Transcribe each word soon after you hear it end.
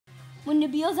when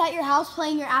Nabil's at your house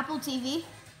playing your Apple TV,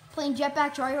 playing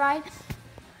Jetpack Joyride,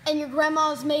 and your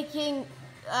grandma's making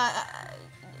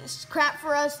crap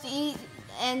for us to eat,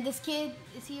 and this kid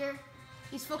is here.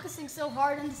 He's focusing so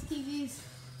hard on this TVs.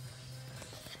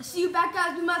 I'll see you back,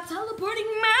 guys, with my teleporting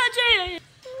magic.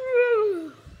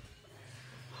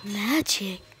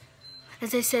 Magic.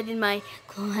 As I said in my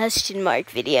question mark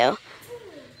video.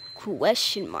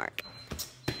 Question mark.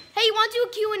 Hey, you want to do a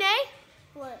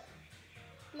Q&A? What?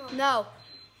 No.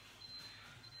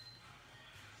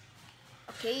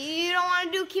 Okay, you don't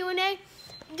want to do Q&A?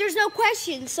 There's no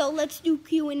questions, so let's do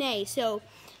Q&A. So,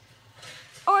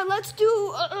 or let's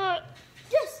do,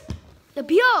 yes,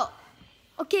 Nabil.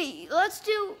 Okay, let's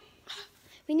do,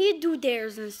 we need to do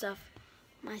dares and stuff.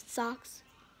 My socks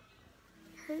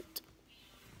hurt.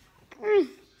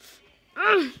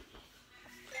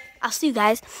 I'll see you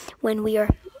guys when we are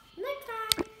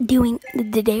doing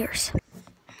the dares.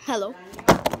 Hello.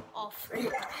 Off.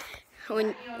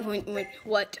 When,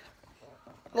 what?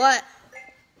 What?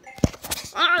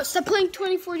 Stop playing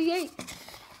 2048.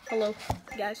 Hello,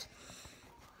 guys.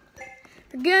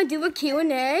 We're gonna do a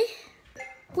Q&A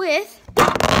with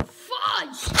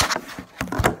Fudge.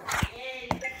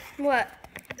 What?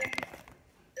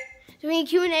 Doing a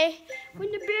Q&A with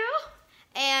Nabil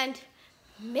and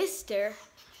Mr.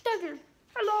 Duggar.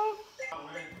 Hello.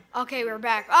 Okay, we're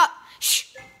back.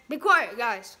 Shh. Be quiet,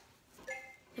 guys.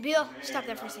 Nabil, stop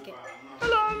there for a second.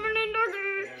 Hello, my name is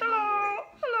Duggar. Hello.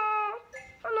 Hello.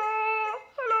 Hello.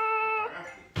 Hello.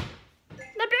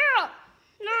 Nabil.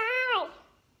 Nabil.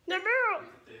 Nabil.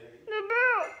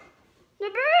 Nabil.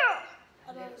 Nabil.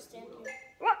 I don't understand you.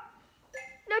 What?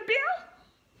 Nabil?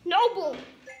 Noble.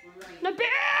 Nabil.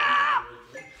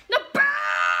 Nabil.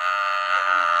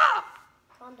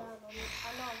 Calm down, mommy.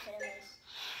 I know I'm famous.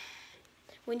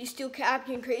 When you steal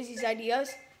Captain Crazy's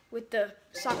ideas with the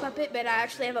sock puppet, but I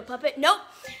actually have a puppet. Nope,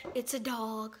 it's a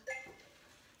dog.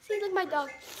 See, look, my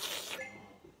dog.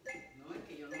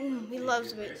 He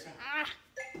loves me.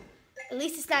 At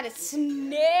least it's not a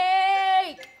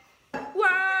snake.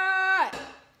 What?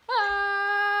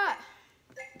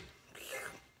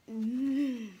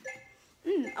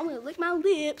 I'm gonna lick my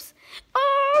lips.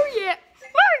 Oh yeah,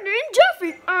 my name's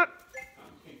Jeffrey. My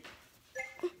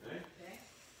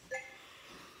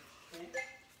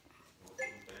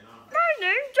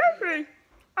name's Jeffrey.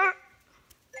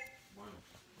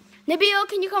 Nabil,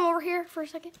 can you come over here for a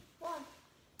second? Why?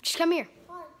 Just come here.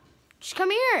 Why? Just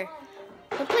come here.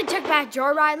 Don't play Jetpack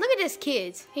Joyride. Look at this,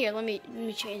 kids. Here, let me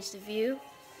change the view.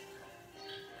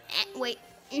 Wait.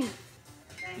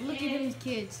 Look at these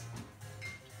kids.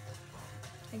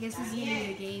 I guess this is the end of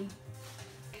the game.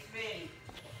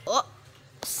 Oh,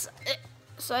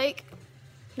 psych.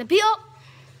 Nabil,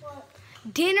 What?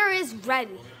 dinner is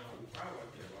ready.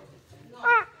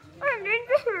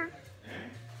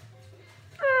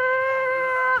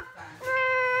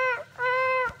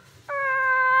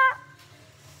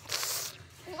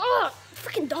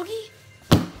 Freaking doggy.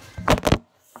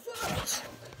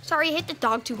 Sorry, I hit the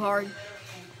dog too hard.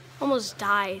 Almost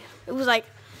died. It was like,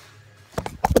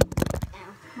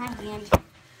 ow, my hand.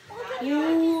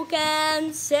 You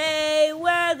can say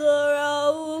where the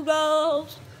road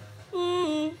goes.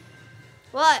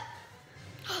 What?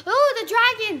 Oh, the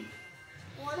dragon.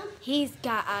 Want him? He's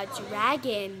got a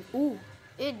dragon. Ooh,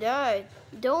 it died.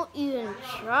 Don't even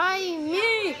try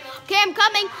me. Okay, I'm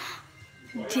coming.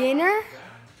 Dinner?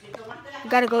 We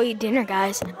gotta go eat dinner,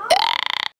 guys.